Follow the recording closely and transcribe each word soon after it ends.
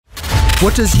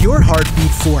What does your heart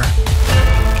beat for?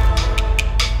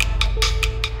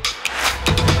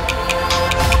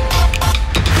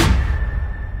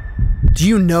 Do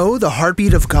you know the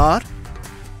heartbeat of God?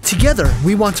 Together,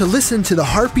 we want to listen to the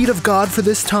heartbeat of God for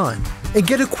this time and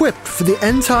get equipped for the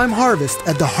end-time harvest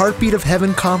at the Heartbeat of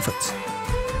Heaven Conference.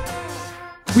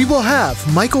 We will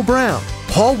have Michael Brown,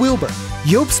 Paul Wilbur,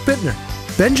 Jobst Bittner,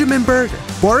 Benjamin Berger,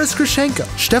 Boris Grisenko,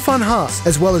 Stefan Haas,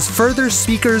 as well as further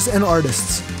speakers and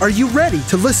artists. Are you ready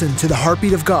to listen to the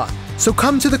heartbeat of God? So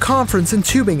come to the conference in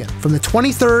Tubingen from the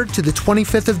 23rd to the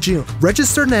 25th of June.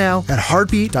 Register now at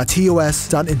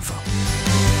heartbeat.tos.info.